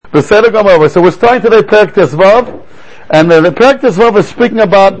So we're starting today Perek Tesvav, and the Perek Tesvav is speaking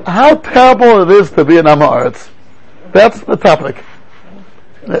about how terrible it is to be in Am Haaretz. That's the topic.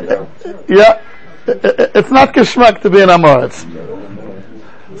 Yeah, it's not geschmack to be in Am Haaretz.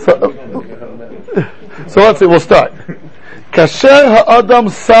 So let's see. We'll start. Kasher ha'adam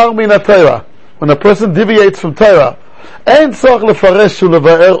sar min ha'Torah. When a person deviates from Torah, ein tzorach lefaresh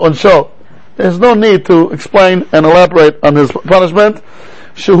u'leva'er onsho. There's no need to explain and elaborate on his punishment.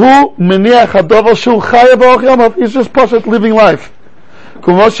 Shehu meniach hadover shu chayav v'orach yamav. He's just pashat living life.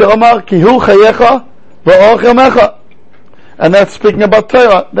 Kumo she'omar ki hu chayecha v'orach yamecha. And that's speaking about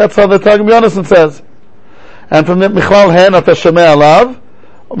Torah. That's how the Targum Yonason says. And from the Michal Hen at Shemei Alav,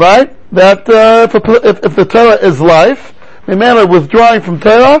 right? That if the Torah is life, the manner withdrawing from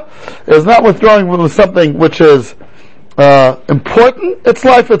Torah is not withdrawing from something which is important. It's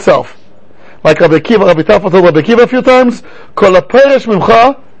life itself. Like Rabbi Tafel told Rabbi Akiva a few times, Kol ha'peresh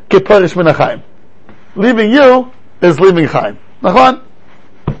mimcha keperesh min ha'chaim. Leaving you is leaving Chaim. Nachon?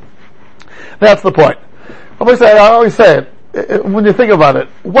 That's the point. I always say it, when you think about it,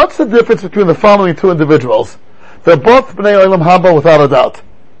 what's the difference between the following two individuals? They're both Bnei Olom Haba without a doubt.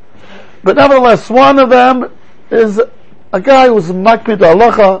 But nevertheless, one of them is a guy who's makpid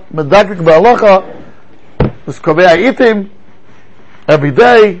halacha, medagrik b'halacha, who's kovei itim, every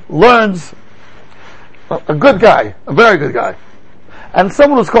day, learns, a good guy, a very good guy. And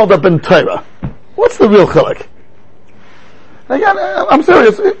someone who's called a ben Torah. What's the real chilek? Again, I'm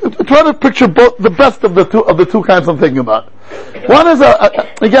serious. Try to picture both, the best of the two kinds I'm thinking about. One is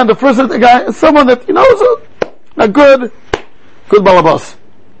again, the first guy is someone that, is a good balabas.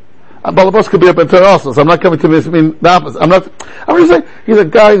 A balabas could be a ben Torah also, so I'm not coming to mean the opposite. I'm just saying, he's a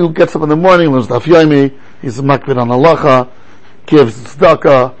guy who gets up in the morning, learns daf yomi, he's a makbid on halacha, gives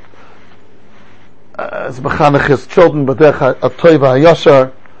tzedakah, is mechanech his children, b'derech ha'toiva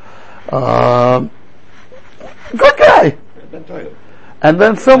ha'yashar, good guy. And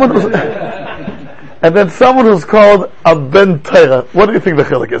then someone who's called a ben Torah. What do you think the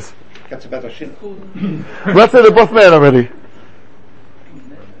chilek is? That's a better shit. Let's say they're both men already.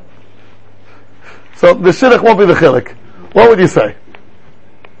 So the shidduch won't be the chilek. What would you say?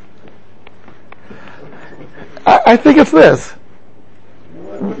 I think it's this.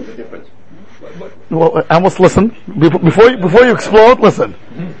 What's the difference? Well, almost listen. Before you explode, listen.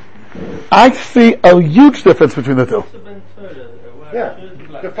 I see a huge difference between the two. Yeah,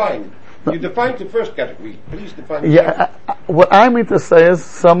 define. You defined the first category. Please define the second. What I mean to say is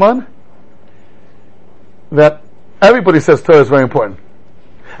someone that everybody says Torah is very important.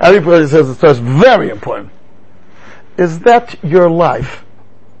 Everybody says the Torah is very important. Is that your life?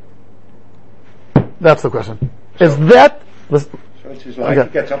 That's the question. Is that... So it's his life. Okay.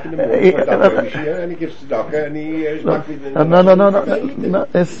 He gets up in the morning and he gives tzedakah and he is not within... No.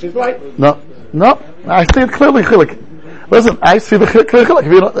 It's his life. No. I see it clearly. Listen, I see the clearly.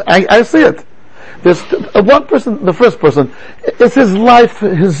 I see it. There's one person, the first person, it's his life,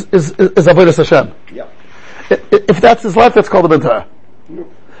 is avodas Hashem. Yeah. If that's his life, that's called a ben Torah.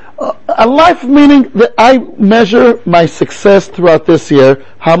 A life meaning that I measure my success throughout this year,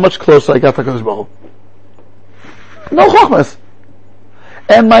 how much closer I got to HaKadosh Baruch Hu. No chochmas.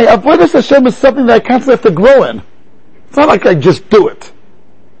 And my avodas Hashem is something that I constantly have to grow in. It's not like I just do it.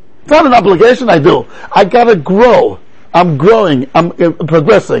 It's not an obligation I do. I gotta grow. I'm growing. I'm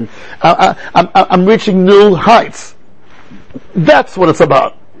progressing. I'm reaching new heights. That's what it's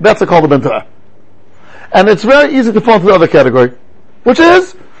about. That's a call to ben Torah. And it's very easy to fall into the other category, which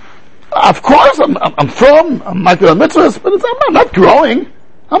is, of course, I'm mighty on mitzvahs, but I'm not growing.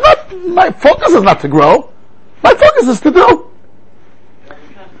 My focus is not to grow. My focus is to do.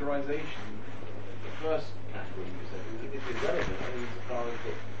 The first category you said is irrelevant. As far as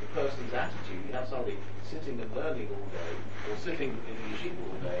the person's attitude, you have somebody sitting and learning all day, or sitting in the yeshiva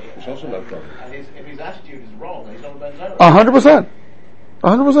all day. It's also not wrong. And if his attitude is wrong, he's not a ben Torah. 100%.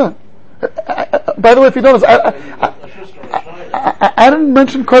 100%. By the way, if you notice, I didn't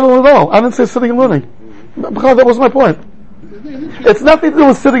mention Kotel at all. I didn't say sitting and learning. Because that was my point. It's nothing to do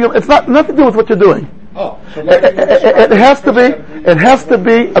with sitting. It's nothing to do with what you're doing. Oh, so it has to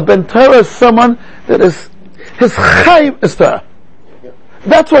be a ben Torah is someone that is his chaim is Torah.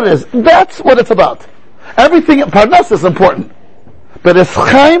 That's what it is. That's what it's about. Everything parnas is important, but his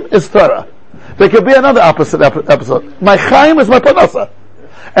chaim is Torah. There could be another opposite episode. My chaim is my parnasa,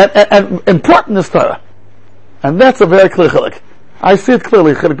 and important is Torah, and that's a very clear chilek. I see it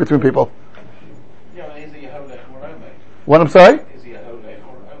clearly chilek between people. What I'm sorry?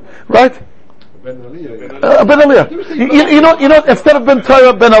 Right. Ben Aliyah. You know, instead of Ben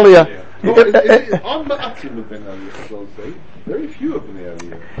Torah, Ben Aliyah. Very few of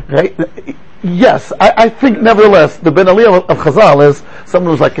them. Right? Yes, I think nevertheless the Ben Aliyah of Chazal is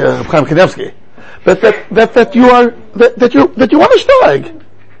someone who's like Chaim Kanievsky, but that you want to steig.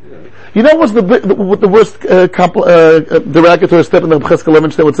 You know what's the worst derogatory step in the Cheskel Levin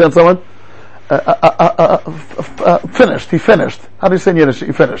they would say on someone? Finished. He finished. How do you say in Yiddish?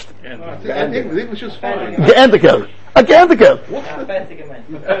 He finished. I think it was just fine. Geendiger. A Geendiger.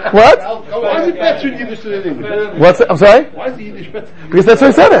 What? Why is it better in Yiddish than in English? What's it? I'm sorry? Why is the Yiddish better? Because that's how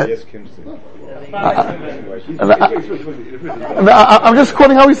he said it. I'm just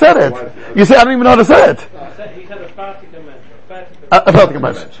quoting how he said it. You say I don't even know how to say it. He said a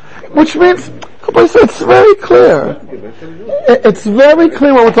Mensch. Which means, it's very clear. It's very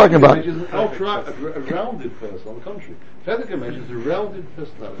clear what we're talking about. A rounded person, on the contrary. Fertig Mensch is a rounded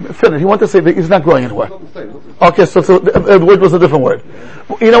personality. Finish. He wanted to say that he's not growing anywhere. Okay, so the word was a different word.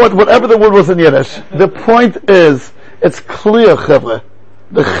 You know what? Whatever the word was in Yiddish, the point is, it's clear, Chevre.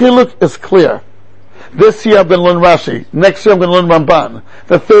 The chiluk is clear. This year I'm going to learn Rashi. Next year I'm going to learn Ramban.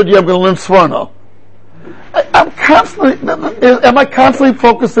 The third year I'm going to learn Sforno. Am I constantly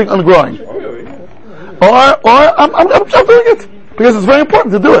focusing on growing? Or I'm doing it because it's very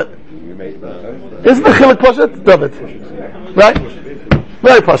important to do it. Isn't the chiluk pashut, David? Right?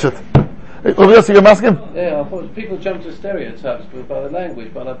 Very pashut. Obviously, you're asking? Yeah, I thought people jump to stereotypes by the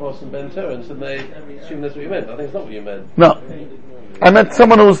language, by like Boston Ben Terrence, and they assume that's what you meant. I think it's not what you meant. No, I meant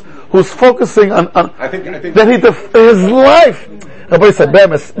someone who's focusing on I think that his life. Everybody said,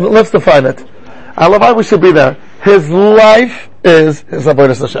 "Bemis, let's define it." Alavai, we should be there. His life is his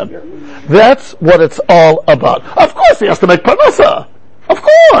avodas Hashem. That's what it's all about. Of course, he has to make parnasa. Of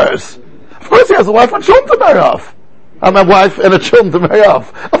course, he has a wife and children to marry off. I'm a wife and a children to marry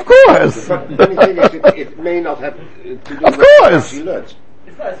off. Of course. But the thing is, it may not have to do of with course. He learns.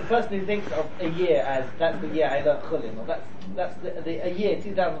 It's the person who thinks of a year as that's the year I learned Chulin, or that's a year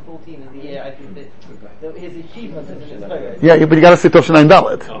 2014 is the year I did this. His achievements in the Torah. Yeah, but you got to see Toshin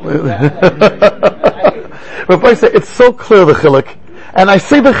Dalet. But I say it's so clear the chiluk, and I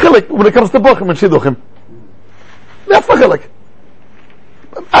say the chiluk when it comes to Bochum and Shidduchim. That's the chiluk.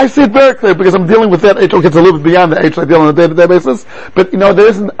 I see it very clear because I'm dealing with that age. Okay, it's a little bit beyond the age I deal on a day-to-day basis. But there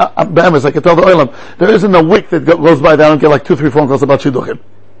isn't I can tell the Olom, there isn't a week that goes by that I don't get like 2-3 phone calls about Shidduchim.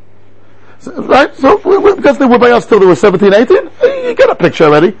 Right? So, because they were by us till they were 17, 18, you get a picture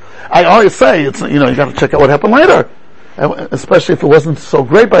already. I always say, you got to check out what happened later. Especially if it wasn't so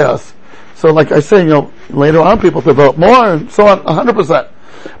great by us. So like I say, later on people develop more and so on, 100%.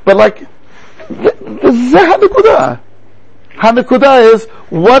 But like, Hanakuda is,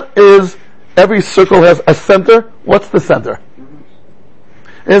 what is, every circle has a center. What's the center?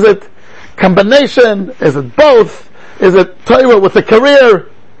 Is it combination? Is it both? Is it Torah with a career?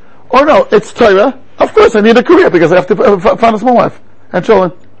 Or no, it's Torah. Of course I need a career because I have to find a small wife and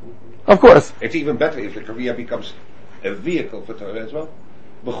children. Of course. It's even better if the career becomes a vehicle for Torah as well.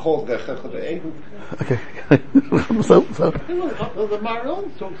 Okay. so. The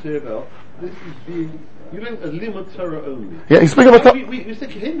Maharal talks here about this is being, you don't limit Torah only. Yeah, he's speaking about we say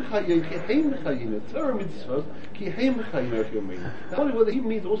Kiheim Chayim, Torah Mitzvos, Kiheim Chayim, if you mean. Now, what he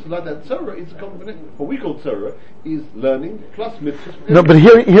means also like that, Torah is a combination. What we call Torah is learning plus mitzvahs. No, but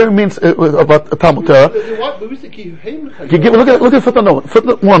here means about Talmud Torah. But we say Kiheim Chayim. Look at footnote 1.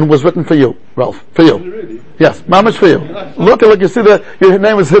 Footnote 1 was written for you, Ralph. For you. Really? Yes, mamash for you. Look, you see your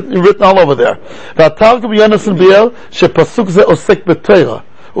name is written all over there. V'atargum Yonasan Biel shepasuk ze osek b'Torah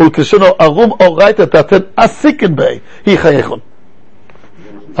ulkishono arum oraita taten asikin bei hi chayechon.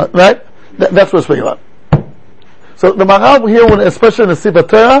 Right? That's what we're speaking about. So the Maharal here, especially in the Sefer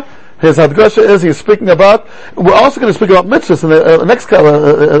Torah, his hadgasha is he's speaking about. We're also going to speak about mitzvahs in the next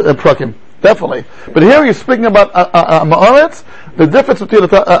prakim, definitely. But here he's speaking about Amaretz. The difference between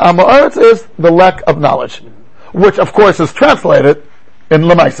Amaretz is the lack of knowledge, which of course is translated in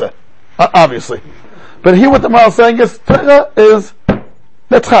Lamaisa, obviously. But here what the Maharal is saying is Torah is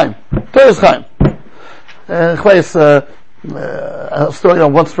that's Chaim. Torah is Chaim. A story I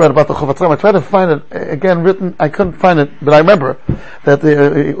once read about the Chofetz Chaim. I tried to find it again written. I couldn't find it, but I remember that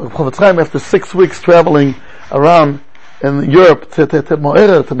the Chofetz Chaim, after 6 weeks traveling around in Europe to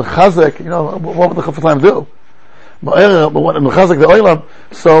Mo'era, to Mechazek, what would the Chofetz Chaim do? Mo'era, Mechazek the Olom.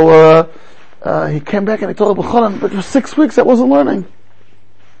 So he came back and he told Abu but for 6 weeks I wasn't learning.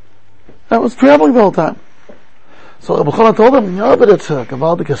 I was traveling the whole time. So Abu Chanan told him, but it's a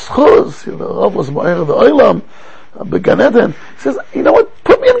gewaltige schuz. Rav was Mo'era the Olom. Began Eden. He says, you know what?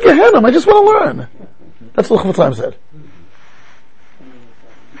 Put me in Gehenna. I just want to learn. That's what Chofetz Chaim said.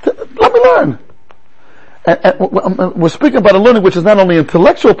 Let me learn. and we're speaking about a learning which is not only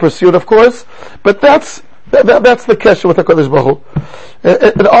intellectual pursuit, of course, but that's the kesher with HaKadosh Baruch Hu.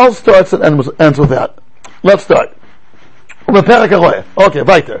 It all starts and ends with that. Let's start. Okay,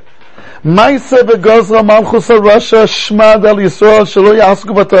 weiter. Ma'aseh begozra malchus harasha shmad al Yisrael shelo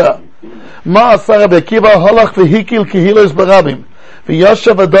ya'asku b'Torah. Ma asa Rabbi Akiva holach v'hikil kihilos barabim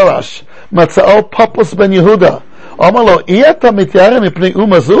v'yoshav adorash matzao Papus ben Yehuda. Amar lo, אתה מתיירא מפני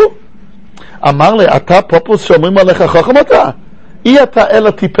אומה זו? אמר לי, אתה פופוס שאומרים עליך חכם אתה? אתה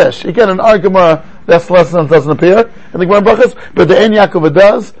אלא טיפש. Again, in our Gemara, that lesson doesn't appear in the Gemara Brachos, but the Ein Yaakov it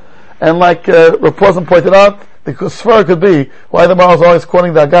does. And like Rav Posen pointed out, the Sefer could be why the Maharal is always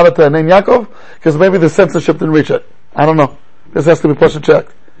quoting the Agadata and Ein Yaakov, because maybe the censorship didn't reach it. I don't know. This has to be pushed and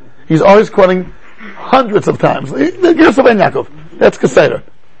checked. He's always quoting hundreds of times. The Gerus of Ein Yaakov. That's Keseder.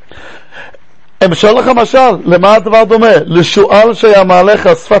 אמשל לך משל, למה הדבר דומה? לשועל שהיה מעליך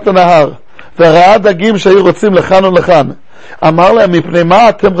שפת הנהר, וראה דגים שהיו רוצים לכאן ולכאן. אמר להם, מפני מה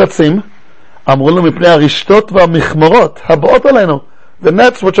אתם רצים? אמרו לו, מפני הרשתות והמכמורות הבאות עלינו. The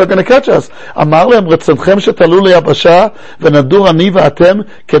nets which are going to catch us. אמר להם, רצונכם שתעלו ליבשה, ונדור אני ואתם,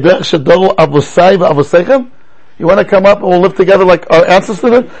 כדרך שדורו אבוסי ואבוסיכם? You want to come up and we'll live together like our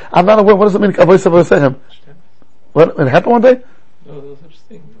ancestors did? I'm not aware, what does it mean, אבוסי ואבוסיכם? What, it happened one day? No, there's such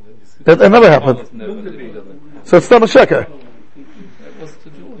thing. It never happened. So it's not a sheker.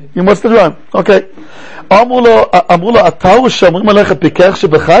 You must have joined. Okay. אמרו לו, אתה הוא שאומרים עליך פיקח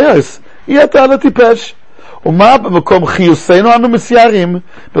שבחייס? יהיה אתה על הטיפש. ומה במקום חיוסנו אנו מסיירים?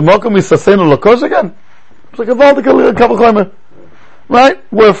 במקום מססנו לקוש again? It's like a couple climber. Right?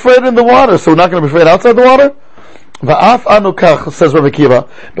 We're afraid in the water, so we're not going to be afraid outside the water? ואף אנו כך, says Rabbi Akiva,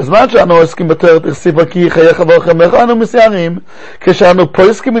 בזמן שאנו עוסקים בתורה, תכסיבה כי חייך ורחמך, אנו מסיירים, כשאנו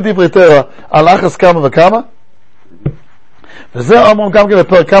פוסקים מדברי תורה, על אחס כמה וכמה, וזה אומר גם כן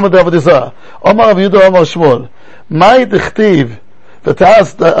בפרק כמה דעבוד זרע. אומר רב יהודה אומר שמואל, מהי דכתיב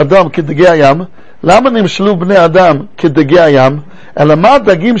ותעש אדם כדגי הים? למה נמשלו בני אדם כדגי הים? אלא מה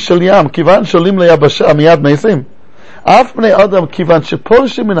דגים של ים, כיוון שעולים ליבשה מיד ניסים? אף בני אדם כיוון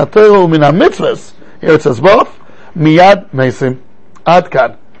שפולשים מן התורה ומן המצווס, here it says both, מיד ניסים. עד כאן.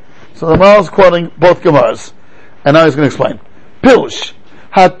 So the Maharal is quoting both Gemaras. And now he's going to explain. פירוש,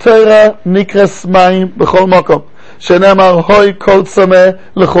 התורה נקרס מים בכל מקום. שנאמר, הוי כל צמא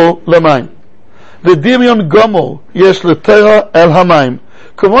לכו למים. ודמיון גמור יש לתורה אל המים.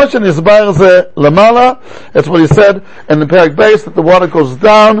 כמו שנסבר זה למעלה, that's what he said in the Perek base, that the water goes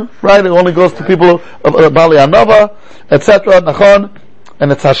down, right? It only goes to people of Bali Anova, etc. נכון?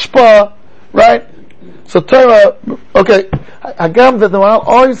 And it's hashpah, right? So Torah, okay, Hagam that the Maharal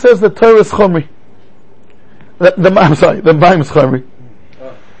always says that Torah is chomri. I'm sorry, the Maim is chomri.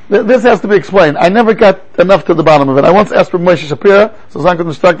 This has to be explained. I never got enough to the bottom of it. I once asked Moshe Shapira, so I'm going to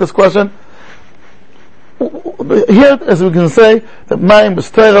instruct this question. Here, as we can say, that Maim is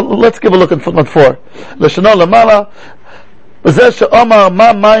Torah. Let's give a look at footnote 4. L'shano l'mala, וזה שאומר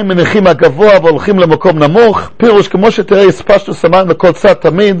מה מים מניחים הגבוה והולכים למקום נמוך, פירוש כמו שתראה הספשנו סמים לכל צד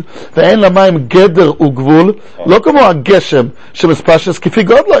תמיד ואין למים גדר וגבול, לא כמו הגשם שמספשס כפי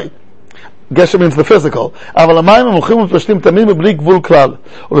גודלי. גשם means the physical, אבל המים הם הולכים ומתפשטים תמיד מבלי גבול כלל,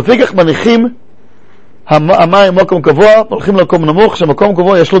 ולפיכך מניחים המים במקום גבוה והולכים למקום נמוך, שמקום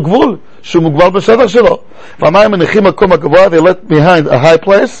גבוה יש לו גבול שהוא מוגבל בשטח שלו, והמים מניחים מקום הגבוה, they let behind a high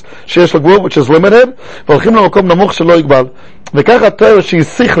place שיש לו גבול which is limited, והולכים למקום נמוך שלא יגבל. וככה התורה שהיא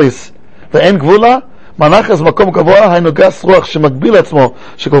סיכליס ואין גבולה, מנח אז מקום גבוה, היינו גס רוח שמגביל עצמו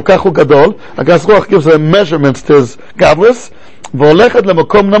שכל כך הוא גדול, הגס רוח gives a measurements to his godless, והולכת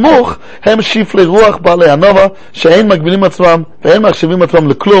למקום נמוך, הם שפלי רוח בעלי הנובה שאין מגבילים עצמם ואין מחשיבים עצמם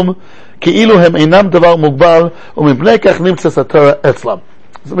לכלום, כאילו הם אינם דבר מוגבל, ומפני כך נמצא התורה אצלם.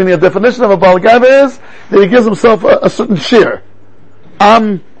 So meaning a definition of a Baal Gaiva is that he gives himself a certain shear.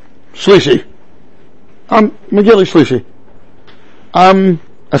 I'm Shlishi. I'm Megillah Shlishi. I'm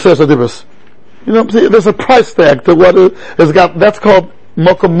Asher Sadibus. You know, see, there's a price tag to what has got, that's called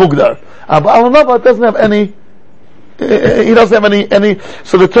Mokum Mugdar. But Al-Nava doesn't have any, he doesn't have any,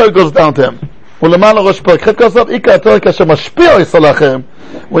 so the Torah goes down to him. When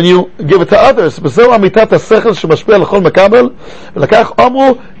you give it to others, וזהו אמיתת השכל שמשפיע לכל מקבל, ולכך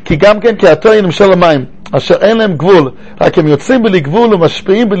אמרו כי גם כן כי התורה נמשל למים, אשר אין להם גבול, רק הם יוצאים בלי גבול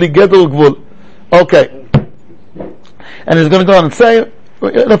ומשפיעים בלי גדר וגבול. Okay. And he's going to go on and say,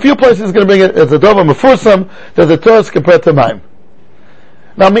 in a few places he's going to bring it as a dover mefursam, that the Torah is compared to mayim.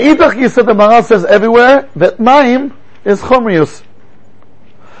 Now, me'idach yisad, the Maharal says everywhere that mayim is chomrius.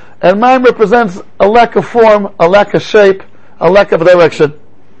 And mayim represents a lack of form, a lack of shape, a lack of direction.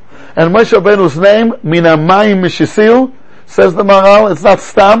 And Moshe Rabbeinu's name, Mina Mayim Mishisiu, Says the Maharal, it's not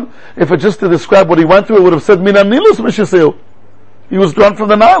stam. If it just to describe what he went through, it would have said Mina Nilus Mishisiu. He was drawn from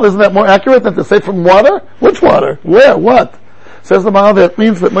the Nile. Isn't that more accurate than to say from water? Which water? Where? What? Says the Maharal, that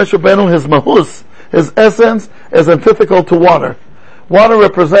means that Moshe Rabbeinu, his mahus, his essence, is antithetical to water. Water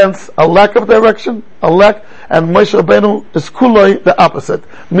represents a lack of direction, and Moshe Rabbeinu is kuloi, the opposite.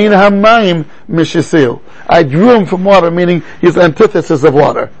 Min hamayim mishisiu. I drew him from water, meaning he's antithesis of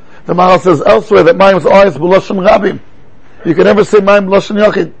water. The Maharal says elsewhere that mayim is always b'loshen rabim. You can never say mayim b'loshen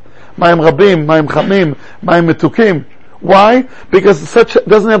yachid. Mayim rabim, mayim chamim, mayim metukim. Why? Because such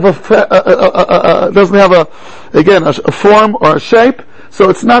doesn't have a form or a shape. So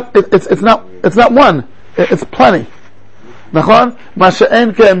it's not one. It's plenty. Nachon,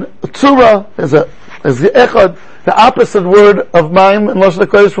 masha'en ken tzura is the echad, the opposite word of mayim in Lashon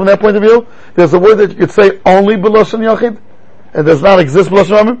HaKodesh from that point of view. There's a word that you could say only b'loshen yachid, and does not exist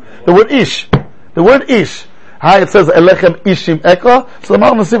b'loshen rabim. The word ish. The word ish. Hi, it says elechem ishim ekra. So the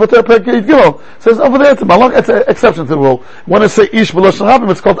Maharal Nesiv HaTorah Perek Gimel says over there it's an exception to the rule. When I say ish b'loshen rabim,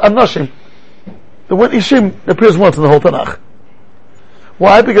 it's called anoshim. The word ishim appears once in the whole Tanakh.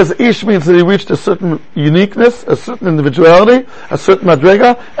 Why? Because ish means that he reached a certain uniqueness, a certain individuality, a certain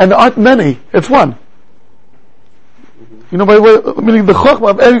madrega, and there aren't many. It's one. You know, meaning the chokhmah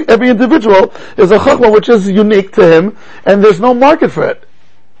of every individual is a chokhmah which is unique to him, and there's no market for it.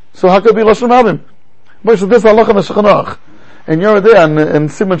 So how could it be lashon rabim? But so this halacha meshachanach, and you're there in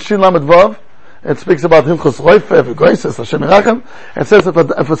Siman Shin Lamed Vav. It speaks about Hilchos Roifeh, Graces, Hashem Yerachem. It says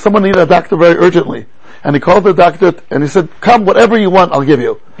if someone needed a doctor very urgently, and he called the doctor and he said, "Come, whatever you want, I'll give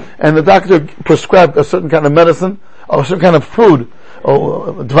you." And the doctor prescribed a certain kind of medicine or a certain kind of food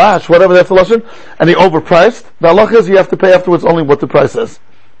or dvash, whatever that's the lashon, and he overpriced. The halacha is you have to pay afterwards only what the price is.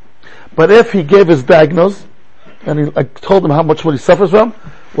 But if he gave his diagnosis and he told him how much what he suffers from,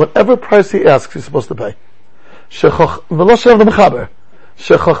 whatever price he asks, he's supposed to pay. Shechachmosa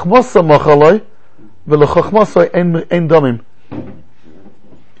machaloi v'lechachmosa ein damim.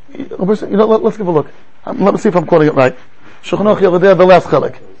 You know, let's give a look. Let me see if I'm quoting it right. Shulchan Aruch Yeridea, the last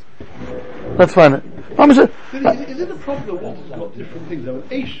chalik. Let's find it. Is it a problem that water's got different things? I mean,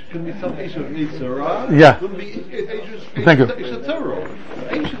 Eish can be some Eish of Yitzhara. Yeah. Thank you. Eish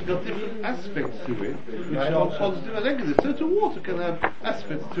has got different aspects to it, which are positive and negative. So too water can have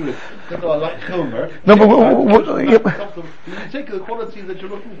aspects to it that are like Chomer. No, but you take the quality that you're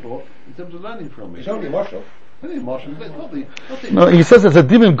looking for in terms of learning from it. It's only Marshall. No, he says it's a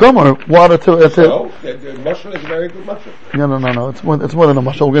demon gomer water to. So the Marshall is a very good Marshall. No. It's more than a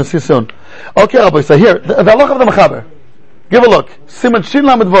Marshall. We're going to see soon. Okay, Rabbi. So here, the halacha of the Mechaber. Give a look. Siman Shin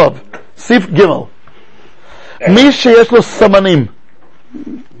Lamed Vav, Sif Gimel. Mi sheyesh lo samanim,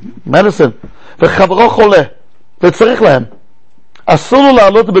 medicine, v'chavro chole, v'tzarich lahem. Asur lo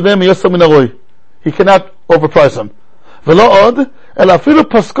la'alot b'nei miyosar min haroi. He cannot overprice him. V'lo od, el afilu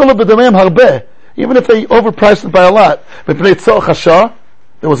paskolo b'dameihem harbeh. Even if they overpriced it by a lot. There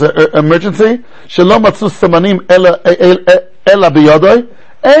was an emergency. Shelo matzu samanim ela biyadoi.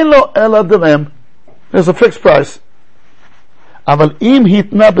 Ein lo ela demem. There's a fixed price. אבל אם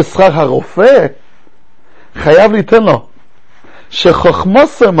התנה בשכר הרופא, חייב ליתן לו.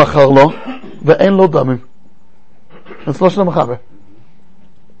 שחוכמוסר מכר לו, ואין לו דמים. That's לא של המחבר.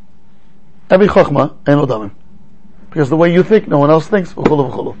 Every chokmah, אין לו דמים. Because the way you think, no one else thinks,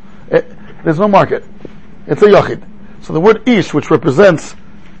 v'chulu v'chulu. There's no market. It's a yachid. So the word ish, which represents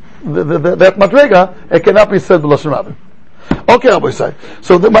that madrega, it cannot be said b'lashon rabim. Okay, Rabbi say.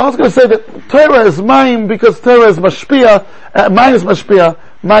 So the Maharal is going to say that Torah is mayim because Torah is mashpia. Mayim is mashpia.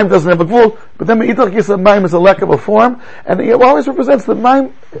 Mayim doesn't have a gvul. But then Meidach Yisrael mayim is a lack of a form, and it always represents that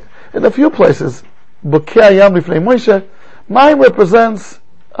mayim in a few places. Bukei Yam Lifnei Moshe. Mayim represents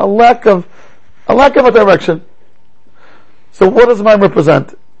a lack of a direction. So what does mayim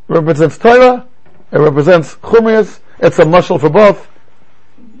represent? It represents Torah, it represents Chumrius, it's a mashal for both.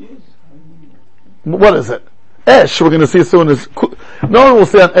 What is it? Esh, we're going to see soon, is, no one will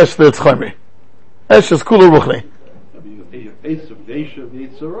say on Esh that it's Chumri. Esh is Kula Ruchni. Eish of the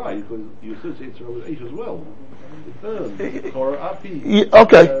Yitzhara, because you associate Yitzhara with Eish as well. It burns, or Api.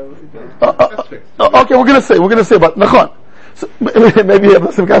 Okay. Okay, we're going to say about Nachon. So, maybe you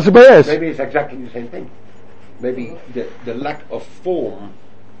have some kasha by Esh. Maybe it's exactly the same thing. Maybe the lack of form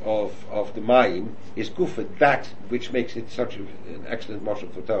of the mayim is kufet, that which makes it such an excellent marshal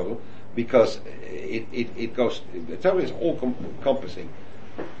for Torah, because it goes. The Torah is all encompassing.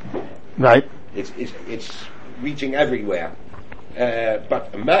 Right. It's reaching everywhere.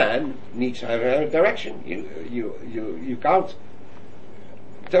 But a man needs a direction. You can't.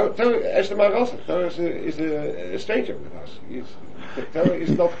 Torah, as the Maharal said, Torah is a stranger with us. Torah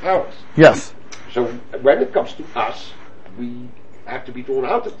is not ours. Yes. So when it comes to us, we have to be drawn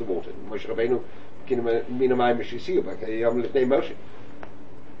out of the water. Moshe Rabbeinu,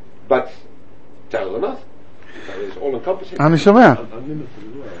 but tell them not. It's all encompassing. And Shema,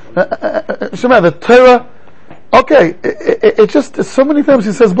 the Torah. Okay, it just so many times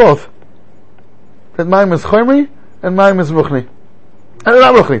he says both. That Maim is Chomri and Maim is Ruchni. And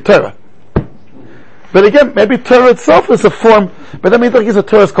not Ruchni, Torah. But again, maybe Torah itself is a form, but that means like a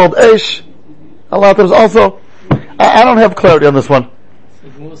Torah is called Eish. A lot of times also, I don't have clarity on this one. So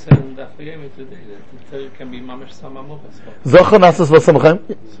Gmur said in the Afiyemi today that the Torah can be Mamash Samamuvas. Zocha Nasus Vasamachem.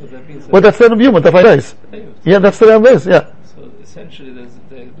 So that means Well, that's the Yom, the 5 days. Yeah, that's the days, yeah. So essentially it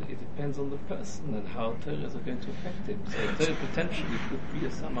depends on the person and how Torahs are going to affect him. So Torah potentially could be a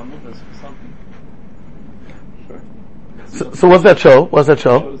Samamuvas for something. So what's that show? It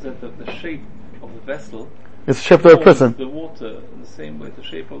shows that the shape of the vessel is shaped of a person. The water in the same way the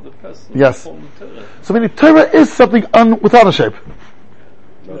shape of the person. Yes. Form the Torah. So meaning Torah is something without a shape.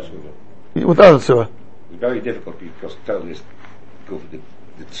 Without a surah. It's very difficult because Torah is good for the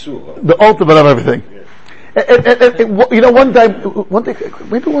tzura. The ultimate of everything. You know, one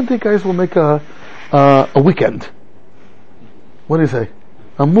day guys will make a weekend. What do you say?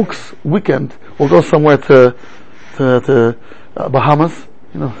 A mooks weekend. We'll go somewhere to Bahamas.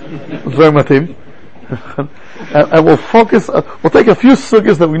 You know, it's very my team. And we'll focus. We'll take a few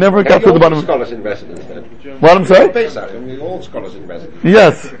sugyas that we never got to the bottom. Scholars in residence then. What I'm saying? All scholars in residence.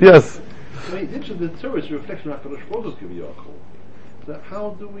 Yes. I mean, the Torah is a reflection of HaKadosh Baruch Hu Kiviyachol. So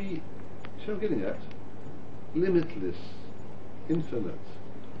how do we? So I'm getting at limitless, infinite.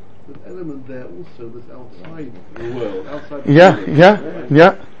 An element there also that's outside the world, outside.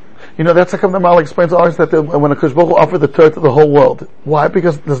 Yeah. You know, that's how come the Maharal explains always that when a Kodesh Baruch Hu offered the Torah to the whole world. Why?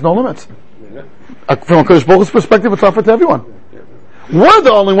 Because there's no limits. From a Kodesh Baruch Hu's perspective, it's offered to everyone. We're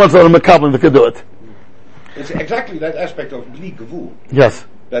the only ones that are Mekablim that can do it. It's exactly that aspect of Bli Gevul. Yes.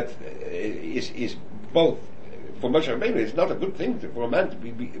 That is both. For Moshe Rabbeinu, it's not a good thing for a man to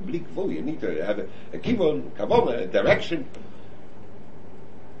be Bli Gevul. You need to have a kivon, kavona, a direction.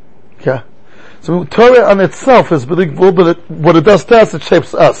 Yeah. So Torah on itself is Bli Gevul, but what it does to us, it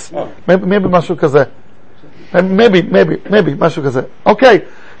shapes us. Oh. Maybe Mashu Kazeh. Maybe Mashu Kazeh. Okay.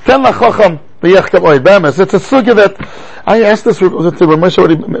 Ten lachacham b'yechkav oy b'emes. It's a sugya that I asked this to Ramesh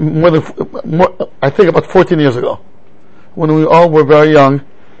already I think about 14 years ago, when we all were very young,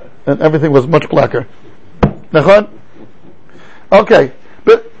 and everything was much blacker. Nachon? Okay,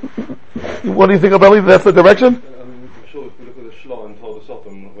 but what do you think of Eli? That's the direction? I'm sure if we look at the Shlo and Torah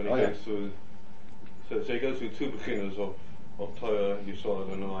Sofim when he goes through, so he goes through two beginners of Torah,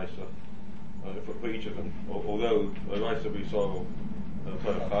 Yisrael and Araisa, for each of them. Although Araisa we saw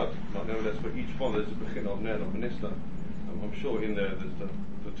Torah Chad, but nevertheless for each one there's a beginner of Ner and Minister. I'm sure in there there's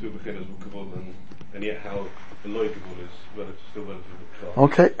the two beginners of Kavul and yet how the low Kavul is still relatively sharp.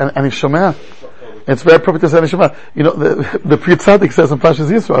 Okay, and Shomea. It's very appropriate to say Shomea. You know, the Pri Tzaddik says in Pashas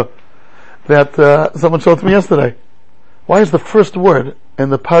Yisrael that someone showed to me yesterday. Why is the first word in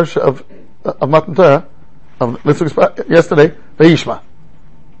the parsha of Matan Torah yesterday Vayishma?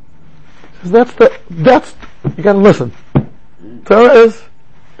 That's you gotta listen. Torah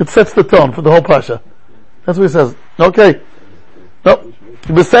it sets the tone for the whole parsha. That's what he says. Okay. No.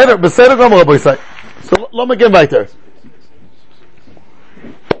 Beseder Gomer Rabbi say. So let me get weiter.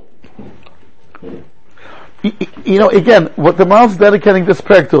 You know, again, what the Maharal's dedicating this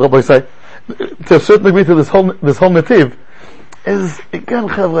Perek to, Rabbi say, to a certain degree to this whole Nativ, is again,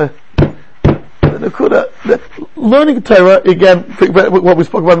 Chavre, that learning Torah, again, what we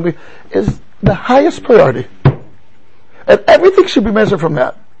spoke about, is the highest priority. And everything should be measured from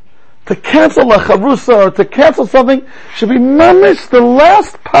that. To cancel a chavrusa or to cancel something should be mamish the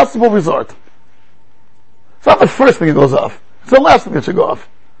last possible resort. It's not the first thing that goes off. It's the last thing that should go off.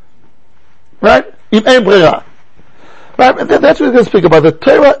 Right? In ein brera. Right? And that's what we're going to speak about. The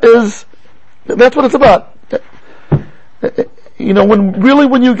Torah that's what it's about. You know,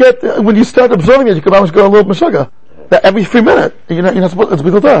 when you start observing it, you can almost go a little meshuggah. That every 3 minutes, you're not supposed, it's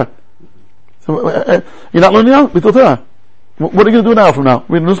B'tul Torah. So, you're not learning now? B'tul Torah. What are you going to do now from now?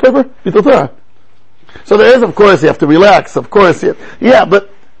 Read a newspaper? B'tul Torah. So there is, of course, you have to relax, of course, but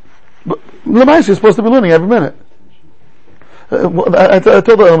Lamais, you're supposed to be learning every minute. I told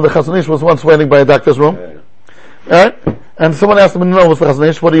them the Chazon Ish was once waiting by a doctor's room. Right? And someone asked him, no, what's the Chazon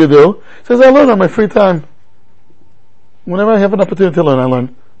Ish? What do you do? He says, I learn on my free time. Whenever I have an opportunity to learn, I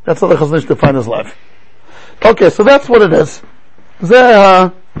learn. That's how the Chazon Ish defined his life. Okay, so that's what it is.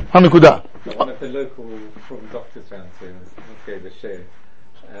 Zeh HaNekuda. One of the local from doctors around to him gave a shiur,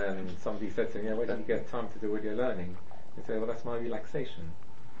 and somebody said to him, where do you get time to do what you're learning? He said, well, that's my relaxation.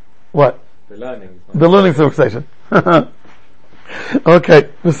 What? The learning. The learning's relaxation. Okay,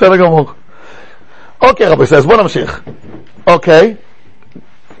 בסדר גמור. Okay, Rabbi says, bוא נמשיך. Okay.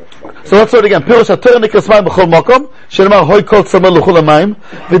 So let's start again. פירוש התורה נקרס מים בכל מקום, שנאמר, הוי כל צמא לכל המים,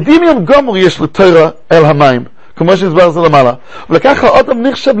 ודמיון גמור יש לתורה אל המים, כמו שהסבר זה למעלה. ולכך האדם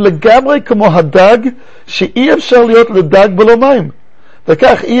נחשב לגמרי כמו הדג, שאי אפשר להיות לדג בלא מים.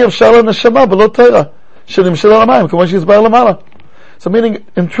 וכך אי אפשר לנשמה בלא תורה, שנמשל על המים, כמו שהסבר למעלה. So meaning,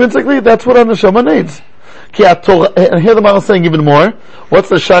 intrinsically, that's what our neshama needs. Ki HaTorah, and here the Maharal is saying even more, what's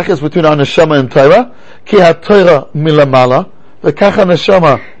the shaykhis between our neshama and Torah? Ki HaTorah milamala, lekach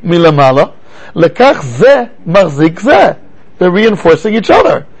HaNeshama milamala, lekach ze marzik ze. They're reinforcing each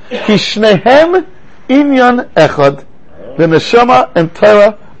other. Ki shnehem inyan echad. The neshama and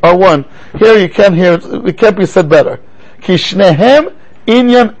Torah are one. Here you can't hear, it can't be said better. Ki shnehem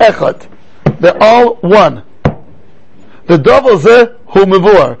inyan echad. They're all one. The double ze hu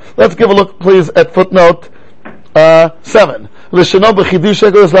mevur. Let's give a look, please, at footnote 7. L'shano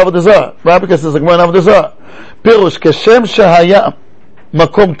b'chidush egois l'avodah zarah. Right? Because there's a gemara in avodah zarah. Pirush kashem shehaya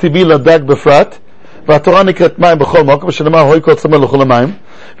makom tibi ladag befrat, והתורה נקראת מים בכל מקום, ושנאמר הוי כל צמא לכל המים,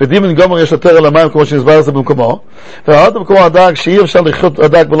 ודימון גומר יש לתורה למים כמו שנסבר את זה במקומו, והעוד במקומו הדג שאי אפשר לחיות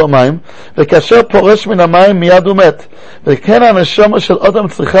הדג בלא מים, וכאשר פורש מן המים מיד הוא מת, וכן הנשמה של אדם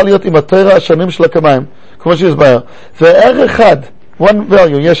צריכה להיות עם התורה השנים שלה כמים, כמו שנסבר. וערך אחד, one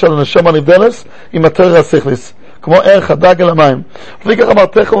value, יש על הנשמה נבדלס עם התורה השכליס, כמו ערך הדג על המים. וכך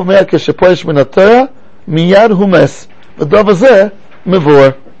אמרתך אומר, כשפורש מן התורה, מיד הוא מס, ודבר זה מבואר.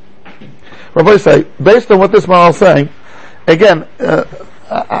 Rabbi say, based on what this Maharal is saying, again,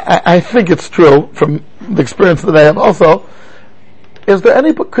 I think it's true from the experience that I have also. Is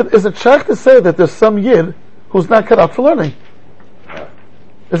it shaykh to say that there's some yid who's not cut out for learning?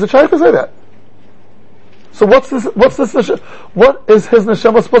 Is it shaykh to say that? So what is his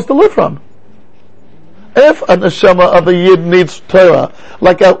neshama supposed to live from? If a neshama of a yid needs Torah,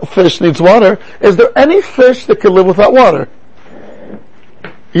 like a fish needs water, is there any fish that can live without water?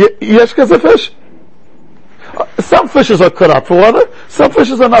 Yes, because of fish. Some fishes are cut out for water. Some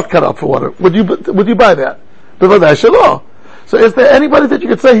fishes are not cut out for water. Would you buy that? So is there anybody that you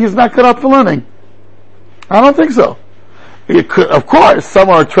could say he's not cut out for learning? I don't think so. You could, of course, some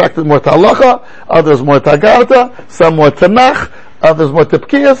are attracted more to halacha, others more to agarta, some more to nach, others more to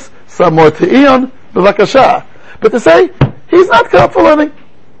pkiyas, some more to iyon, b'vakasha. But to say he's not cut out for learning,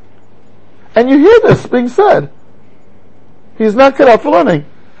 and you hear this being said, he's not cut out for learning.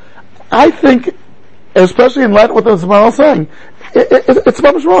 I think, especially in light of what the Maharal is saying, it's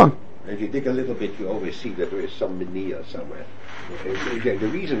much wrong. If you dig a little bit, you always see that there is some mania somewhere. The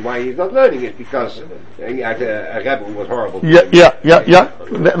reason why he's not learning is because he had a rebbe who was horrible. Yeah.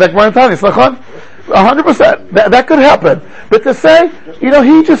 Like my time, it's 100%. That could happen. But to say, he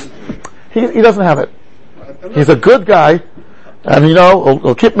doesn't have it. He's a good guy, and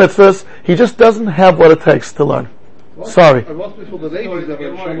he'll keep mitzvahs. He just doesn't have what it takes to learn. Sorry. And what's before the ladies have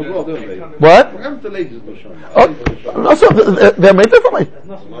a sham as well, don't they? What? What happened to the ladies of sham? Oh, so they're made differently.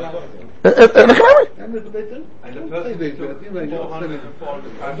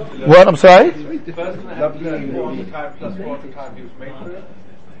 What? I'm sorry?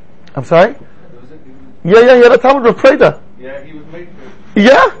 I'm sorry? Yeah, the Talmud of Preda. Yeah, he was made for it.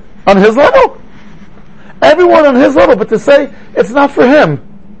 Yeah, on his level. Everyone on his level, but to say it's not for him,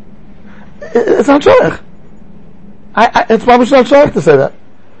 it's not shaykh. It's probably not shaykh to say that.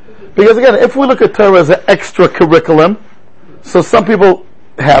 Because again, if we look at Torah as an extra curriculum, so some people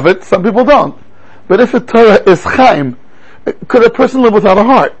have it, some people don't. But if the Torah is chaim, could a person live without a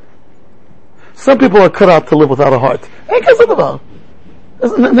heart? Some people are cut out to live without a heart. It's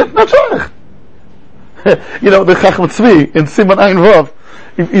not shaykh. The Chacham Tzvi in Siman Ayin Vav,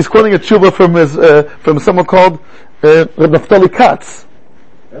 he's quoting a tshuva from someone called Naftali Katz,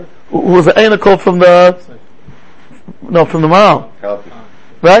 who was an Einakol from the Maharal.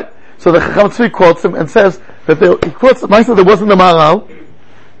 Right? So the Chacham Tzvi quotes him and says that there wasn't the Maharal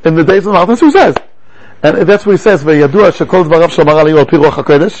in the days of the Maharal. That's what he says. And that's what he says, V'yadua shekol dvarav shel Maharal yiyu al pi ruach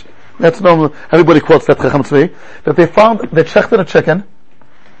HaKodesh. That's known, everybody quotes that Chacham Tzvi, that they checked in a chicken,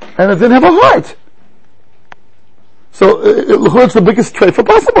 and it didn't have a heart. So, it's the biggest treifa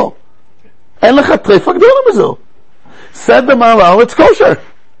possible. En lecha treifa gdola mizu. Said the Maharal, it's kosher.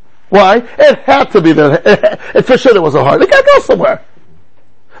 Why? It had to be there. It for sure there was a heart. It can't go somewhere.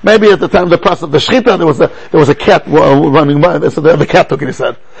 Maybe at the time of the process of the shechita, there was a cat running by, so the cat took it, he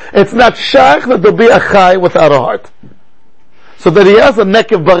said. It's not shaykh that there'll be a chai without a heart. So that he has a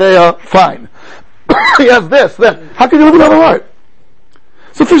neck of bareya, fine. He has this, that. How can you live without a heart?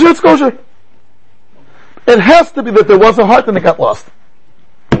 So for sure it's kosher. It has to be that there was a heart and it got lost.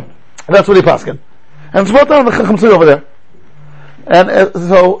 And that's what he paskin. And it's brought down the Chacham Tzvi over there. And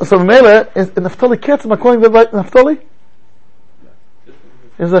so Mele is Naphtali Ketz. Am I calling that right, Naphtali?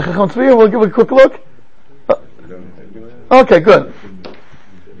 Is it Chacham Tzvi? We'll give a quick look. Okay, good.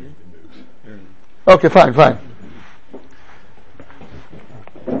 Okay, fine.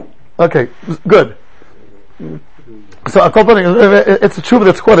 Okay, good. So it's a tshuva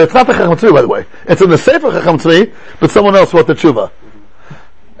that's quoted. It's not the Chacham Tzvi, by the way. It's in the Sefer Chacham Tzvi, but someone else wrote the tshuva.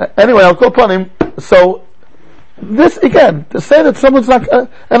 Anyway, I'll go upon him. So this again, to say that someone's not,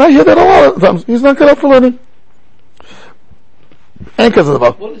 and I hear that a lot of times. He's not cut out for learning. What does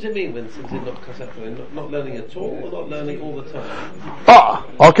it mean when something's not cut out for learning? Not learning at all, or not learning all the time?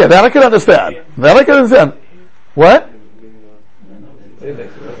 Okay, that I can understand. What?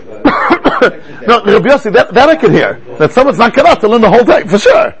 No, Rabbi Yossi, that I can hear. That someone's not cut out to learn the whole day, for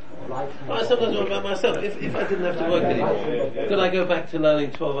sure. I sometimes wonder about myself. If I didn't have to work anymore, could I go back to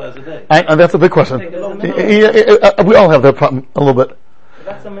learning 12 hours a day? And that's a big question. We all have that problem a little bit. But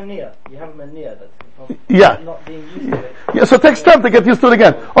that's a mania. You have a mania that's not being used to it. Yeah, so it takes time to get used to it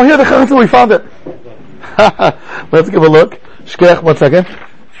again. Oh, here the Chacham, we found it. Let's give a look. Shkech, 1 second.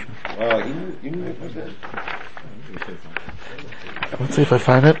 Let's see if I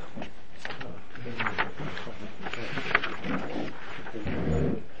find it.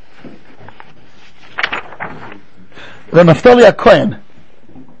 The Naphtali HaKohen,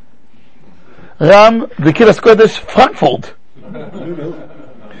 Ram B'Kiras Kodesh, Frankfurt.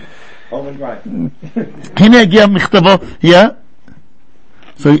 הנה הגיע מכתבו,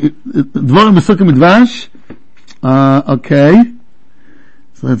 so דבורים בסוכה מדבש, okay,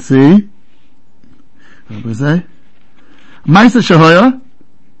 so let's see, what was that? Ma'aser Shehoya,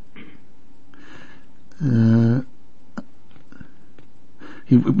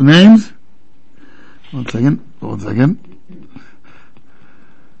 names, one second,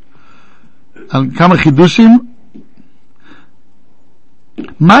 על כמה חידושים,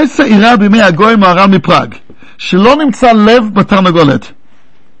 מייסה אירה בימי הגוי מהר"ל מפראג, שלא נמצא לב בתרנגולת.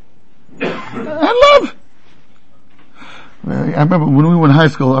 אין לב. I remember when we were in high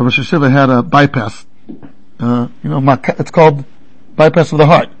school, our Rosh Hashiva had a bypass. It's called bypass of the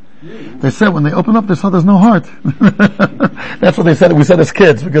heart. They said when they opened up, they saw there's no heart. That's what they said. We said as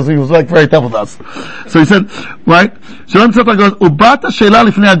kids because he was very tough with us. So he said, right? שלא נמצא בתרנגולת, ובת השאלה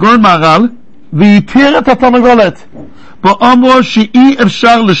לפני הגוי מהר"ל, והתיר את התרנגולת. ואומרו שאי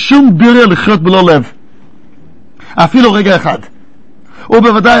אפשר לשום בירה לחיות בלא לב. אפילו רגע אחד.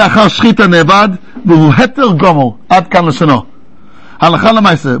 ובוודאי אחר שחיטה נאבד, והוא התר גומר, עד כאן לשונו. הלכה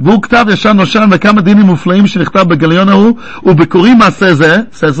למעשה, והוא כתב ישן נושן וכמה דינים מופלאים שנכתב בגיליון ההוא, ובקוראים מעשה זה,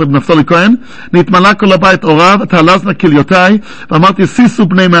 ספר נפתלי כהן, נתמלא כל הבית אוריו, תעלזנה כליותיי, ואמרתי, סיסו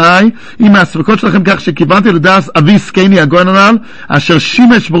בני מעי, אם מהספקות שלכם כך שכיוונתי לדעת אבי סקייני הגוין הנ"ל, אשר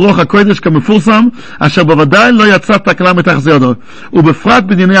שימש ברוח הקודש כמפורסם, אשר בוודאי לא יצא תקלה מתחת ידו, ובפרט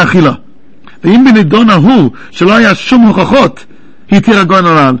בענייני אכילה. ואם בנידון ההוא, שלא היה שום הוכחות, התיר הגוין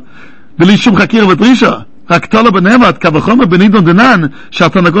הנ"ל, בלי שום חקיר ודרישה, רק תולה בנאמת, כבחומר בנידון דנן,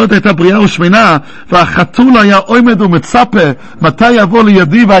 שהתרנגולת הייתה בריאה ושמנה, והחתול היה עומד ומצפה, מתי יבוא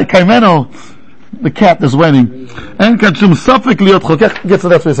לידי ויקיימנו. The cat is waiting. אין כאן שום ספק להיות חוקך. Gets to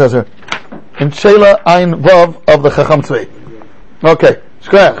that what he says here. In Sheila Ein Vav of the Chacham Tzvi. Okay,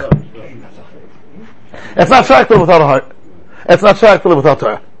 shkoyach. It's not shaykh to live without a heart. It's not shaykh to live without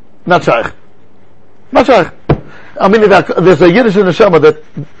Torah. Not shaykh. Not shaykh. I mean, there's a Yiddish in the Shema that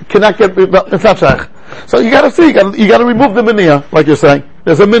cannot get, it's not shaykh. So you gotta see, you gotta remove the minia, like you're saying.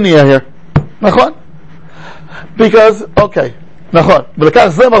 There's a minia here. Nachon? Because, okay. Nachon. ולכך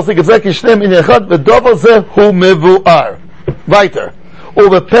זה מחזיק את זה כשני מיני אחד, ודובר זה הוא מבואר. Weiter.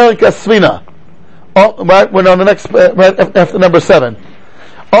 ובפרק הספינה. Right, we're on the next, right after number 7.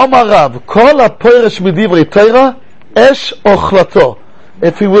 אומר רב, כל הפרש מדברי תורה, אש אוכלתו.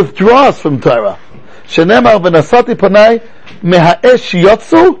 If he withdraws from Torah. שנאמר, ונשאתי פניי, מהאש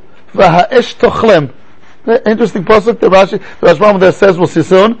יוצאו, והאש תאכלם. Interesting pasuk. The Rashbam there says, we'll see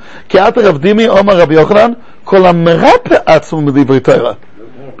soon, כי את רב דימי, אומר רבי יוחנן, כל המרפא עצמו מדברי תורה.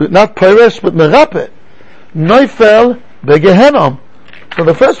 Not פרש, but מרפא. נויפל בגהנום. So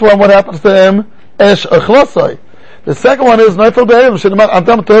the first one, what happens to him? אש אוכלוסוי. The second one is נויפל בהרם, שנאמר,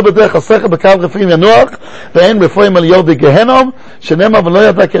 אנתם תוהה בדרך הסכר בקו רפאים ינוח, ואין רפואים על יור בגהנום, שנאמר, ולא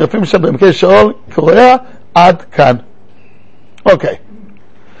ידע כרפאים שם בעמקי שאול, קורא עד כאן. Okay.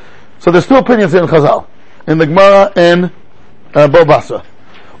 So there's two opinions here in Chazal. In the Gemara and Bo Basra.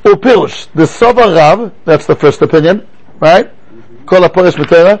 Upirush, the Sova Rav, that's the first opinion, right? Kol HaPorish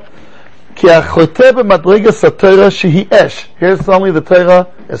M'Torah. Ki achote b'madrigas HaTorah shehi esh. Here's only the Torah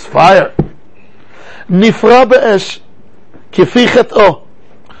is fire. Nifra be'esh, kifi chet'o.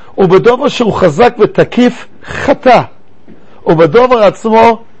 ובדובר שהוא חזק ותקיף חטא, ובדובר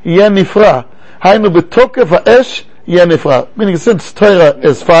עצמו יהיה נפרע. היינו בתוקף האש יהיה נפרע. Meaning, since Torah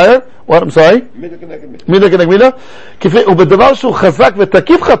is fire, what, I'm sorry? מידה כנגד מידה. ובדבר שהוא חזק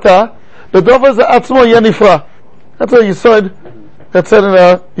ותקיף חטא, בדובר זה עצמו יהיה נפרע. That's what you said. That's said in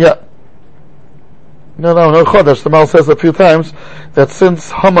yeah. No, Chodesh. The Maharal says a few times that since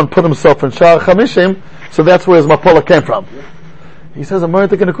Haman put himself in Sha'ar Chamishim, so that's where his Mapola came from. He says, the word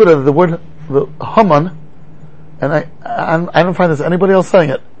the Haman, and I don't find this anybody else saying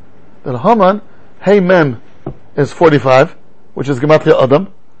it, that Haman, hey mem, is 45, which is Gematria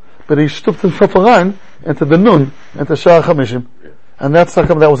Adam, but he stuffed himself around into the Nun, into Sha'ar Chamishim, and that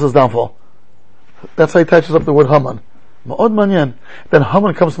was his downfall. That's how he touches up the word Haman. Ma'od manyan. Then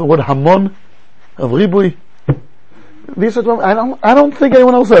Haman comes to the word Hamon, of Ribui. These are, I don't think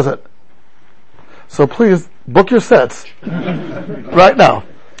anyone else says it. So please, book your sets. Right now.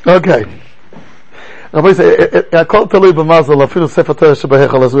 Okay. Rabbi say, I call it Talib B'Mazal, Afilu Sefer Torah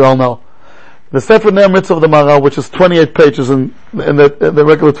Shebehechel, as we all know. The Sefer Ner Mitzvah of the Maharal, which is 28 pages in the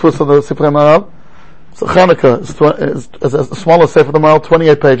regular Tfus of the Sefer Maharal. So Chanukah is a smaller Sefer of the Maharal,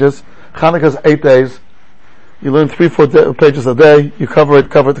 28 pages. Chanukah is 8 days. You learn 3-4 pages a day. You cover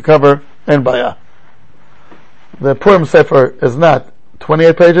it, cover to cover, and Baya. The Purim Sefer is not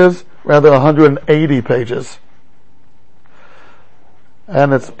 28 pages, rather 180 pages.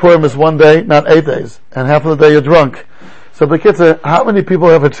 And Purim is 1 day, not 8 days. And half of the day you're drunk. So the kids say, how many people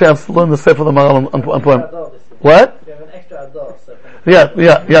have a chance to learn the Sefer of the Maharal on Purim? What? You have an extra ador. Yeah,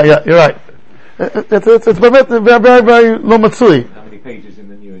 you're right. It's very, very, very lo matzui. How many pages in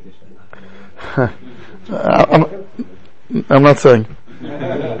the new edition? I'm not saying.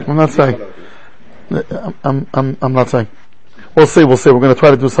 I'm not saying. I'm not saying. We'll see. We're going to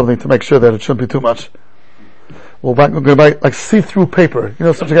try to do something to make sure that it shouldn't be too much. We're going to buy like see-through paper. You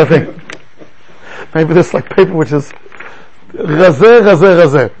know, such a kind of thing. Maybe this like paper which is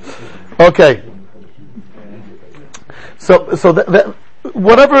razeh. Okay. So that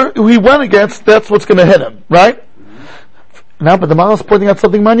whatever he went against, that's what's going to hit him, right? Now, but the Maharal is pointing out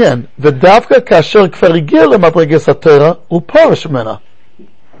something manyan. The davka kasher kfer higil lemadreges haTorah uparish mena.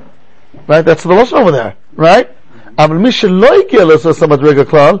 Right? That's the lashon over there, right? Aval mi shelo higil lesos hamadrega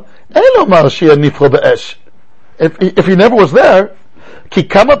klal, elo mar sheyeh nifra be'esh. If he never was there, ki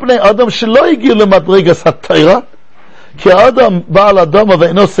kama pnei adam shelo higil lemadreges haTorah, ki adam ba'al adama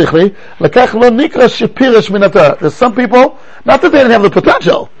ve'eno sichli, lekach lo nikra shepirish min haTorah. There's some people, not that they didn't have the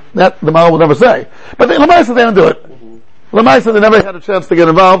potential, that the Maharal would never say, but they didn't do it. Lamaisa, they never had a chance to get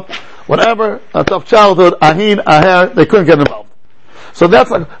involved. Whatever, a tough childhood, ahin, aher, they couldn't get involved. So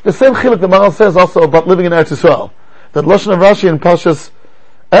that's like, the same chiluk the Maharal says also about living in Eretz Yisrael. That Lashon of Rashi in Parshas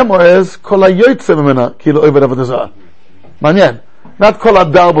Emor is, kol ha-yoytze mimena, ki lo oved avodah zarah. Manyan. Not kol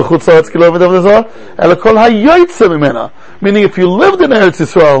ha-dar b'chutz haaretz ki lo oved avodah zarah, ela kol ha-yoytze mimena. Meaning if you lived in Eretz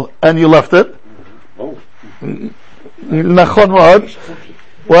Yisrael and you left it, nachon ma'od,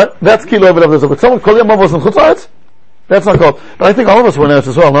 what? That's ki lo oved avodah zarah. But someone kol yamav was in chutz haaretz? That's not called. But I think all of us were in Eretz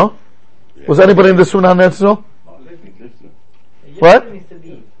Yisrael, no? Yeah. Was anybody in this room not in Eretz Yisrael? What?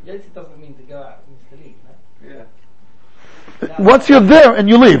 Yosef doesn't mean to go out. It means to leave, no? Yeah. Once you're there and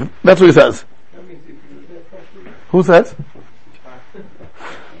you leave, that's what he says. Who says?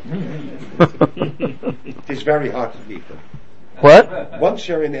 It's very hard to leave them. What? Once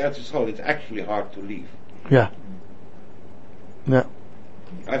you're in Eretz Yisrael, it's actually hard to leave. Yeah.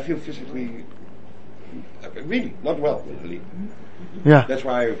 I feel physically really not well with the leave. Yeah. That's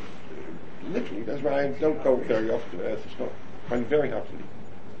why I don't go very often to Eretz Yisrael. I find it very hard to leave.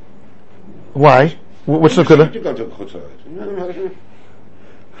 Why? Which you Nekuda? to go to Chutz Haaretz.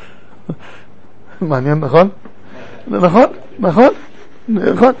 מעניין, נכון?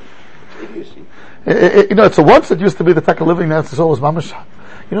 נכון. You know, so once it used to be the Taka living in Eretz Yisrael was mamash.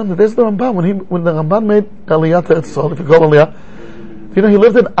 You know, there's the Ramban, when the Ramban made Aliyah to Eretz Yisrael, if you call Aliyah, you know, he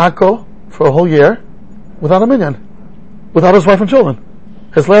lived in Akko for a whole year without a minyan, without his wife and children.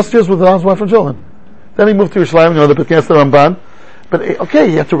 His last years without his wife and children. Then he moved to Yerushalayim, you know, the B'tnes the Ramban. But okay,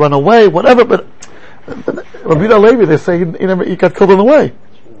 he had to run away, whatever. But Rabbi Levi, they say he got killed on the way,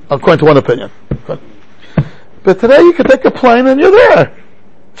 according to one opinion. But today you can take a plane and you're there.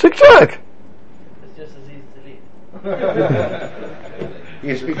 Chick. It's just as easy to leave.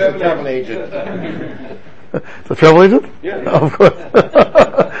 You speak to the travel agent. The travel agent? Yeah. Of course.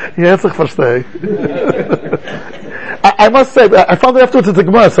 Yes, ich verstehe. I must say, I found it afterwards in the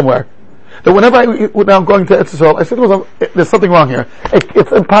Gemara somewhere, that whenever now I'm going to Eretz Yisrael, I said, there's something wrong here.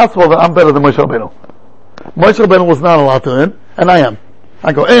 It's impossible that I'm better than Moshe Rabbeinu. Moshe Rabbeinu was not allowed to in, and I am.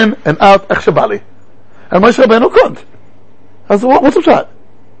 I go in and out, ech shabali. And Moshe Rabbeinu couldn't. I said, what's the shot?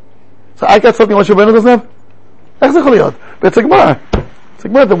 So I got something Moshe Rabbeinu doesn't have? Ech ze chol להיות? But it's a Gemara. It's a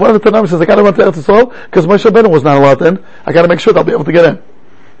Gemara that one of the Tanaim says, I gotta run to Eretz Yisrael, because Moshe Rabbeinu was not allowed in. I gotta make sure they'll be able to get in.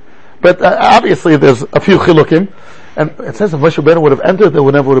 But obviously there's a few chilukim, and it says if Moshe Rabbeinu would have entered, there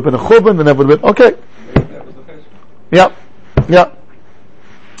would never would have been a churban, there never would have been, okay. Yeah.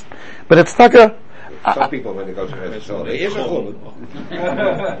 But it's taka. Some people, when they go to Eretz Yisrael, there is a churban.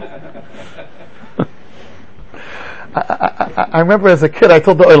 I remember as a kid, I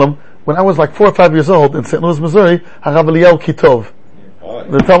told the Olom, when I was like 4 or 5 years old in St. Louis, Missouri, Harav Eliyahu Kitov,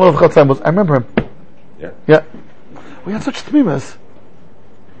 the Talmud of Chatzim was, I remember him. Yeah. We had such tmimas.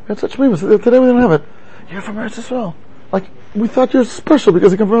 Today we didn't have it. You're from Eretz Yisrael. Like, we thought you're special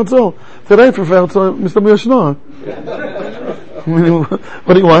because you come from Eretz Yisrael. Today from Eretz Yisrael, Mr. Miyashna.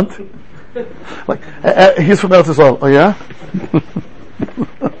 What do you want? Like, he's from Eretz Yisrael. Oh yeah?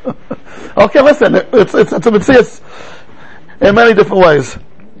 Okay, listen, it's a mitzvah in many different ways.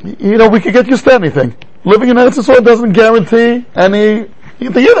 You know, we could get used to anything. Living in Eretz Yisrael doesn't guarantee anything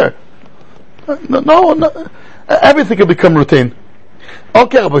either. No, everything can become routine.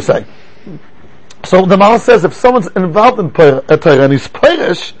 Okay, Rabbi say. So the Maharal says if someone's involved in Torah and he's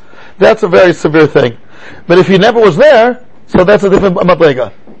Perish, that's a very severe thing. But if he never was there, so that's a different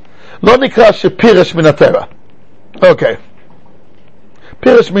madrega. Lo nikra shepirish min haTorah. Okay.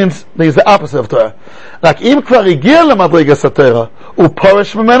 Pirish means he's the opposite of Torah. Like im kvar higia lemadregas haTorah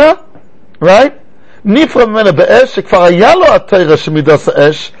uporish mimena, right? Nifra mimena be'esh shekvar haya lo haTorah shemidas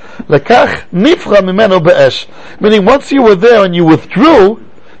ha'esh lekach nifra mimeno be'esh. Meaning once you were there and you withdrew,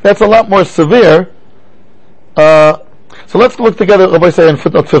 that's a lot more severe. So let's look together, Rabbi say in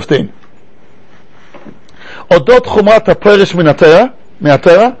footnote 15. Odot chumrat ha'perish min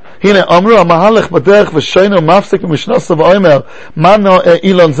haTorah. הנה אמרו המהלך בדרך ושינו מפסיק במשנוסו ואומר מה נועה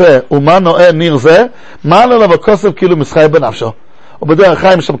אילון זה ומה נועה ניר זה מעל עליו הכוסף כאילו משחי בנפשו ובדרך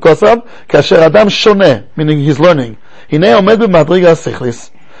חיים שם כוסף כאשר אדם שונה meaning he's learning הנה עומד במדרגה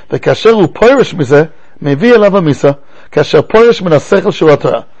השכליס וכאשר הוא פורש מזה מביא אליו המיסה כאשר פורש מן השכל שהוא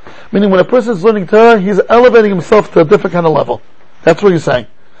התורה meaning when a person is learning Torah he's elevating himself to a different kind of level. That's what he's saying.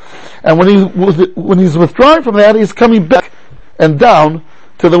 And when he's withdrawing from that he's coming back and down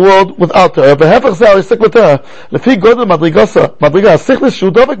to the world without Torah. V'hefach zeh al yistik b'Torah. Lefi godel madriga hasichlis shu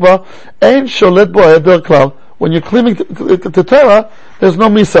dovek ba, ein sholet bo heder klal. When you're clinging to Torah, there's no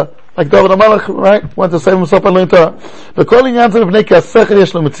misa. Like David HaMelech, right, went to save himself by learning Torah. V'kol inyan zeh b'nei ki hasechel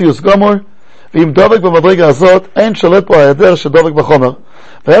yesh lo metzius gomor, v'im dovek b'madriga hazot, ein sholet bo heder shedovek b'chomer.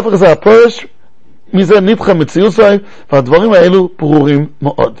 V'hefach zeh ha'porish, mizeh nitcha metziusai, v'advarim ha'elu pururim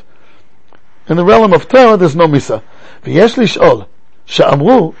mo'od. In the realm of Torah, there's no misa. V'yesh lish'ol,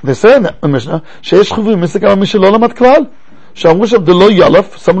 שאמרו, they say in the Mishnah, שיש חובים מיסה גם מי שלא למד כלל. שאמרו שבדלו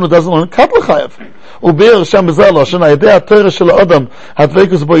ילף, someone who doesn't learn, קפל חייב. וביר שם בזה לא, שנה ידי התורה של האדם,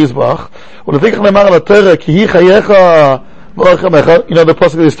 הדבקוס בו יזבח, ולפיכך נאמר על התורה, כי היא חייך ואורך עמך, you know the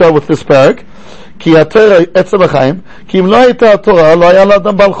possible to start with this Perek, כי התורה עצם החיים, כי אם לא הייתה התורה, לא היה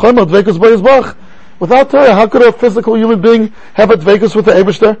לאדם בעל חומר, דבקוס בו יזבח. Without Torah, how could a physical human being have a dveikus with the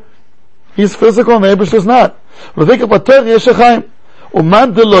Eibishter? He's physical and the Eibishter is not. ולפיכך בתורה יש החיים.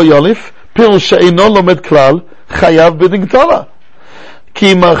 ומן דלא יוליף, פירוש שאינו לומד כלל, חייב בדין תורה.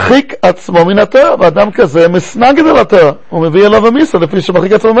 כי מרחיק עצמו מן התורה, ואדם כזה מסנגד על התורה, הוא מביא אליו המיסה, לפי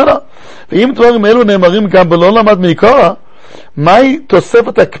שמרחיק עצמו ממנה. ואם דברים אלו נאמרים גם בלא למד מעיקרה, מהי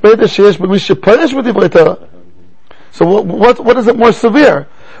תוספת הקפדה שיש במי שפרש בדברי תורה? So what is it more severe?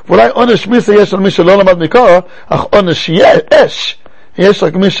 ואולי עונש מיסה יש על מי שלא למד מעיקרה, אך עונש אש, יש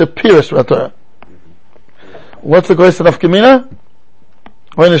רק מי שפירש בתורה. What's the grace of Nafkamina?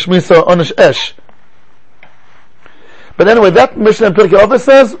 Onish Misa, Onish Esh. But anyway, that Mishnah in Perek Avos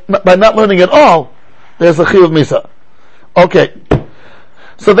says, by not learning at all, there's a Chiyuv Misa. Okay.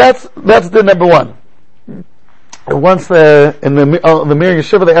 So that's the number one. And once in the Mir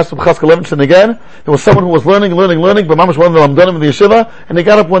Yeshiva, they asked Chaska Levinson again, there was someone who was learning, but Mamash one of them done him in the Yeshiva, and he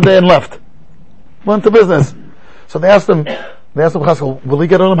got up one day and left. Went to business. So they asked him Chaska, will he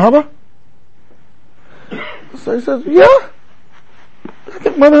get Olam Haba? So he says, yeah.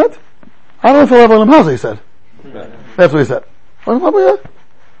 Why not? I don't know if I'll have Olam Hazeh, he said. That's what he said. Olam Haba,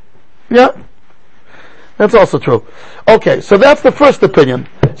 yeah. That's also true. Okay, so that's the first opinion.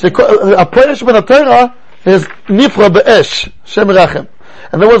 A perish ben HaTorah is nifra be'esh, Shem Rachem.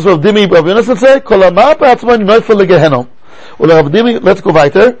 And there was Rav Dimi, Rav Yonasan say, Kol ha'ma ba'atzman noifel legehenom. Ula Rav Dimi, let's go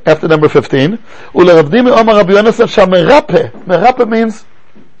weiter, after number 15. Ula Rav Dimi, Omar Rav Yonasan, Shamerape. Merape means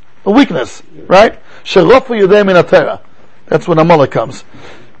a weakness, right? Sherofu yudei min HaTorah. That's when Amalek comes.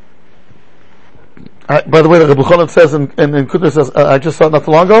 By the way, the Rebbe Cholim says in Kutter says, I just saw it not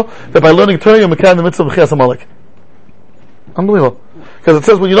too long ago, that by learning Torah, you make the mitzvah of B'chias Amalek. Unbelievable. Because it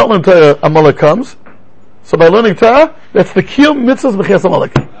says when you don't learn Torah, Amalek comes. So by learning Torah, that's the kiyum mitzvahs b'chias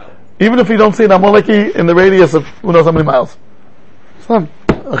Amalek. Even if you don't see an Amaleki in the radius of who knows how many miles. It's not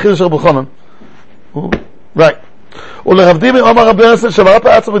a chidush Rabbi Chanan. Right. ולרבדים אומר רבי יוסף שמרפא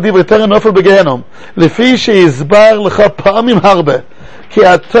עצמו בדברי תורה נופל בגיהנום לפי שהסבר לך פעמים הרבה כי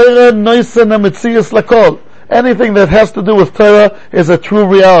התורה נויסן המציאס לכל. Anything that has to do with Torah is a true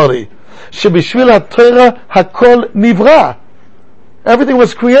reality. שבשביל התורה הכל נברא. Everything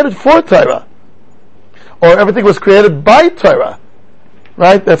was created for Torah. Or everything was created by Torah.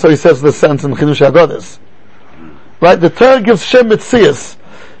 Right? That's how he says the sentence in Chidush HaGodes. Right? The Torah gives Shem Metzias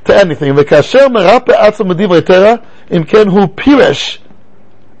to anything. וכאשר מרפא עצמו מדברי תורה, אם כן הוא פירש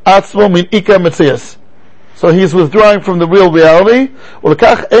עצמו מן עיקר מציאס. So he's withdrawing from the real reality,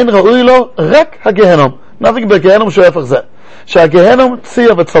 ולכך אין ראוי לו רק הגיהנום. Nothing but גיהנום שהוא הפך זה. שהגיהנום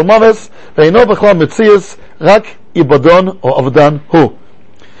צייה וצלמוות, ואינו בכלל מציאס, רק איבדון או אבדן הוא.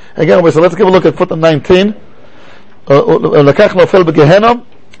 Again, so let's give a look at footnote 19. לקח נופל בגיהנום,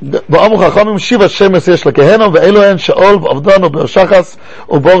 ואמרו חכמים שיבה שמש יש לגיהנום ואלו הן שאול ועבדון ובר שחס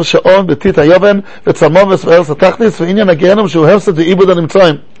ובור שעון בתית היובן וצלמובס והרס התחתיס ועניין הגיהנום שהוא הרסת ועיבוד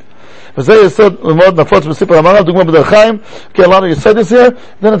הנמצאים. וזה יסוד מאוד נפוץ בספר המהר"ל, דוגמה בדרך חיים, כי a lot of יסודות here.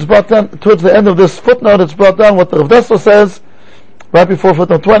 Then it's brought down towards the end of this footnote. It's brought down what the Rav Dessler says right before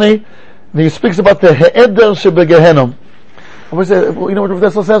footnote 20. He speaks about the he'eder shebegehenom. You know what Rav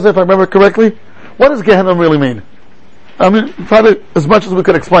Dessler says, if I remember correctly? What does Gehenom really mean? I mean, try to, as much as we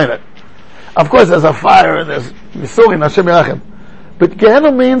could explain it. Of course, there's a fire and there's Yisurin, Hashem Yerachim. But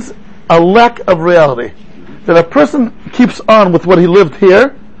Gehenom means a lack of reality. That a person keeps on with what he lived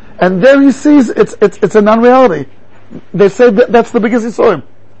here, and there he sees it's a non-reality. They say that's the biggest Yisurim.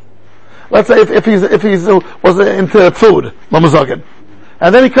 Let's say if he's was into food, Mamazogin,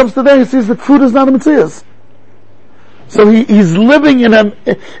 and then he comes to there, he sees that food is not a Metzias. So he's living in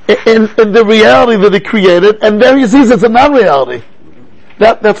the reality that he created, and there he sees it's a non-reality.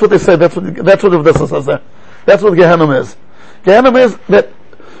 That's what they say. That's what Rav Dessler says there. That's what Gehenom is. Gehenom is that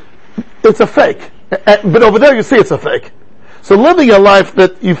it's a fake, but over there you see it's a fake. So living a life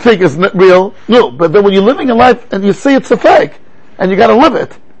that you think is not real, no. But then when you're living a life and you see it's a fake, and you got to live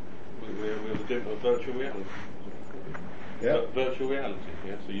it. We have a different virtual reality. Yeah. Virtual reality.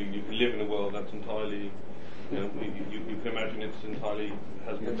 Yeah. So you can live in a world that's entirely. You can imagine it's entirely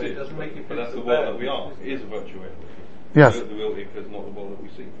has been but it doesn't make you but feel that's so the world bad. that we are. It is a virtual reality. Yes. The real ik is not the world that we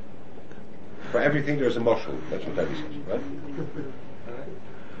see. For everything there's a marshal. That's what that is, right?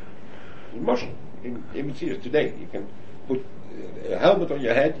 Marshal. In Metzias today, you can put a helmet on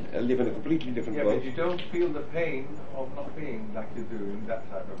your head and live in a completely different world. But you don't feel the pain of not being like you do in that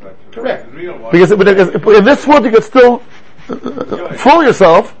type of virtual. Correct. The real one. Because in this world you could still fool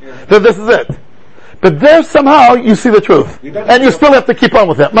yourself that this is it. But there somehow you see the truth, and you still have to keep on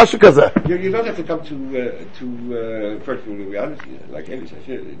with that. You don't have to come to virtual reality, like Eli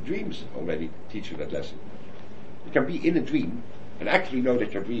says. Dreams already teach you that lesson. You can be in a dream and actually know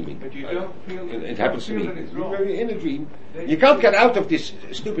that you're dreaming. But you don't feel it happens to me. that it's wrong. When you're in a dream, you can't get out of this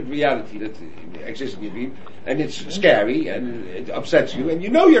stupid reality that exists in your dream, and it's scary and it upsets you, and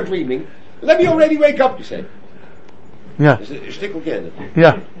you know you're dreaming. Let me already wake up, you say. Yeah. It's a stick again.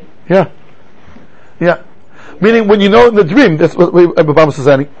 Yeah. Meaning when you know in the dream, that's what Obama says,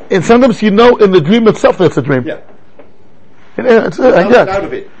 Annie. And sometimes you know in the dream itself that it's a dream. Yeah. You can't get out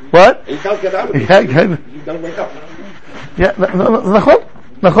of it. What? You can't get out of it. You don't wake up. Yeah, Nachon?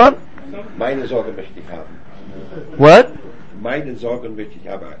 Meine Sorgen möchte ich haben. What? Meine Sorgen möchte ich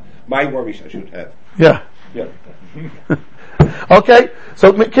haben. My worries I should have. Yeah. Yeah. Okay,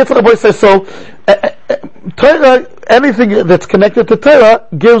 so Kitzur Boy says so. Torah, anything that's connected to Torah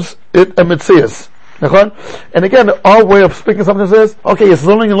gives it a Metzias. And again, our way of speaking something says, okay, it's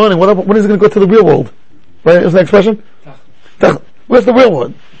learning and learning. When is it going to go to the real world? Right? Is the expression? Where's the real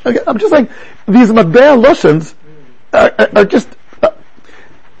world? Okay, I'm just saying these Madbeah Loshans are just.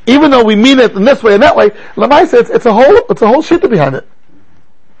 Even though we mean it in this way and that way, Lamaisa, it's a whole shit behind it.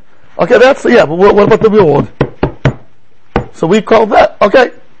 Okay, but what about the real world? So we call that,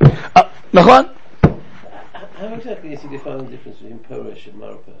 okay. Nachon? How exactly is he defining the difference between Perish and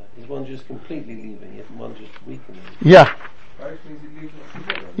Marpa? Is one just completely leaving it and one just weakening it? Yeah. Perish means he leaves it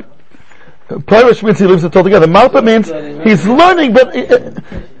together. Perish means he leaves it all together. Marpa means he's learning, but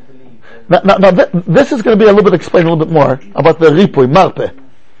now this is going to be a little bit explained a little bit more about the Ripui, Marpa.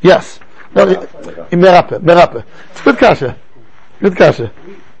 Yes. Merape. It's good kasha.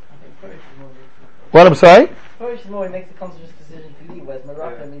 What, I'm sorry? Perish is more, he makes a conscious decision to leave, whereas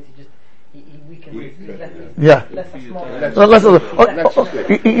Marapa means he weakens. Yeah. Less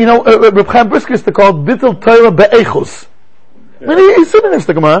You know, Reb Chaim Brisker used to call Bittul Torah Be'echus. I mean, he's sitting next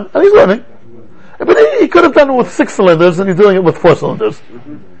to Gemara, and he's learning. But he could have done it with 6 cylinders, and he's doing it with 4 cylinders.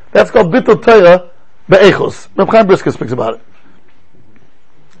 That's called Bittul Torah Be'echos. Reb Chaim Brisker speaks about it.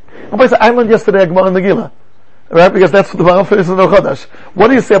 I learned yesterday a Gemara in the Gila, right? Because that's what the Maharal finishes in the Chodesh. What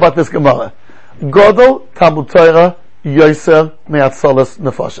do you say about this Gemara? Godol Talmud Torah Yoser Me'atzolas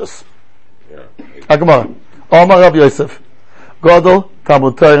Nefashos. A Gemara. Omar Rav Yosef. Godol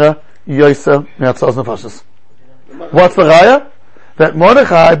Talmud Torah Yoser Me'atzolas Nefashos. What's the raya? That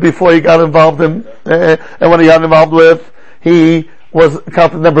Mordechai, before he got involved in, and when he got involved with, he was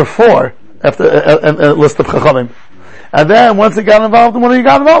counted number 4 after a list of Chachamim. And then once he got involved, and when he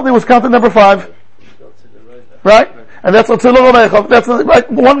got involved, he was counted number 5. Right? And that's Latzulah Romecha. That's like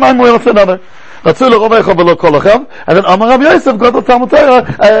one man more after another. Latzulah Romecha v'lo kol achav. And then Amar Rav Yosef got the Talmud Torah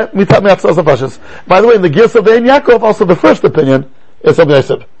mitat me'atzos nefashos. By the way, in the Gis of the Ein Yaakov, also the first opinion is Rav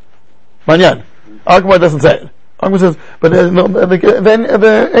Yosef. Manyan. Argument doesn't say it. Argument says, but then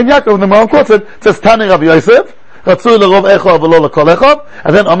the Ein Yaakov, the Maharal quotes it, says Tani Rav Yosef. Latzulah Romecha v'lo kol achav.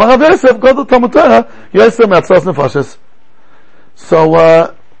 And then Amar Rav Yosef got the Talmud Torah Yosef me'atzos nefashos. So,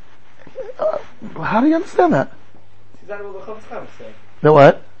 how do you understand that? Is that what the Chofetz Chaim is saying? The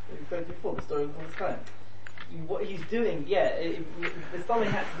what? Before, the story of the Chofetz Chaim. What he's doing, the Stalin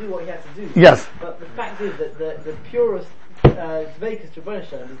had to do what he had to do. Yes. But the fact is that the purest Dveikus Rebbeinu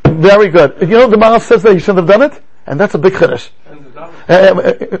Shalom is... Very good. You know, the Maharal says that he shouldn't have done it, and that's a big chiddush.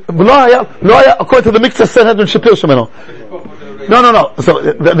 According to the Mikzah Sanhedrin Shapir Shemino. No. So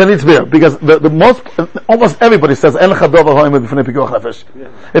there needs to be, because the most, almost everybody says, En lecha dover ha'omed b'fnei pikuach nefesh.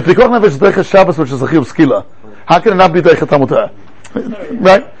 If pikuach nefesh is dreiches Shabbos, which is a chiyuv skila, how can it not be dreiches Talmud Torah?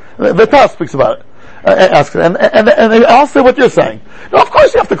 Right? The Taz speaks about it. Asks it. And I'll say what you're saying. No, of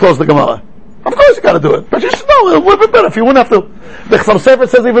course you have to close the Gemara. Of course you got to do it. But you should know, it would be better if you wouldn't have to. The Chassam Sefer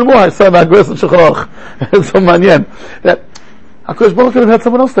says even more, I saw that Gris and Shulchan Aruch. It's so manyan. That HaKadosh Baruch Hu could have had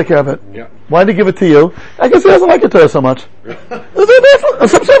someone else take care of it. Yeah. Why did he give it to you? I guess he doesn't like your Torah so much. Some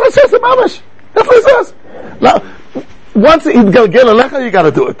Sefer says it, mamash. That's what he says. Now, once he mitgalgel alecha, you got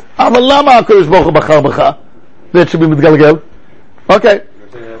to do it. Aval lama HaKadosh Baruch Hu bachar b'cha that should be mitgalgel? Okay.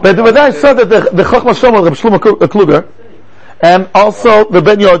 But I saw that the Chochmah Shlomo, Reb Shlomo Kluger, and also the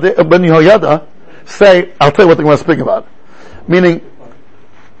Ben Yehoyada say, I'll tell you what they're going to speak about. Meaning,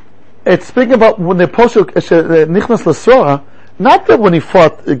 it's speaking about when the Poshuk Nichnas L'Sora, not that when he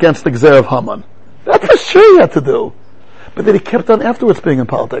fought against the Gzer of Haman. That for sure he had to do. But that he kept on afterwards being in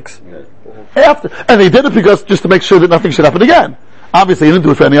politics. After. And he did it because, just to make sure that nothing should happen again. Obviously he didn't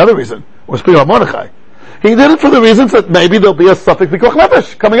do it for any other reason. We're speaking about Mordechai. He did it for the reasons that maybe there'll be a Safek Pikuach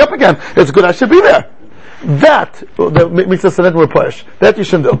Nefesh coming up again. It's good I should be there. That, the Mitzvah Sanhedrin Repoish, that you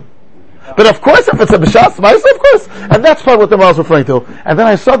shouldn't do. But of course, if it's a B'shas Ma'aseh, of course. And that's part of what the Maharal is referring to. And then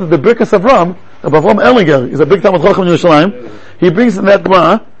I saw that the Birkas Avram, Avram Ellinger, he's a big Talmud Chacham in Yerushalayim, he brings in that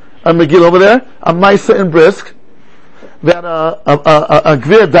Gemara, a Megillah over there, a Maisa in Brisk, that a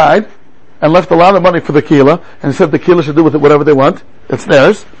Gvir died, and left a lot of money for the Kehillah, and said the Kehillah should do with it whatever they want. It's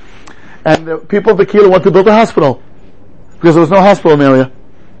theirs. And the people of the Kehillah want to build a hospital, because there was no hospital in the area.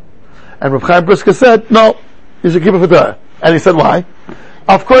 And Reb Chaim Brisker said, no, you should keep it for Torah. And he said, why?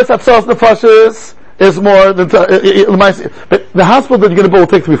 Of course, Atzalas Nefashos is more than but the hospital that you're going to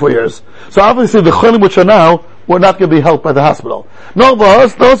build will take 3-4 years. So obviously the Cholim which are now were not going to be helped by the hospital. No, but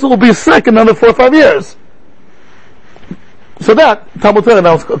those will be sick in another 4 or 5 years. So that Talmud Torah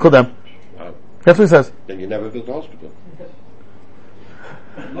now is Kodem. That's what he says. Then you never build a hospital.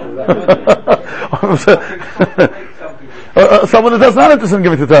 Someone that does not interested in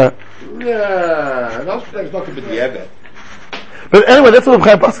giving to Torah. Yeah, an hospital is not going to be ever. But anyway, that's what Reb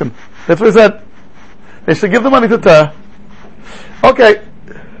Chaim Paskin. That's what he said. They should give the money to Torah. Okay.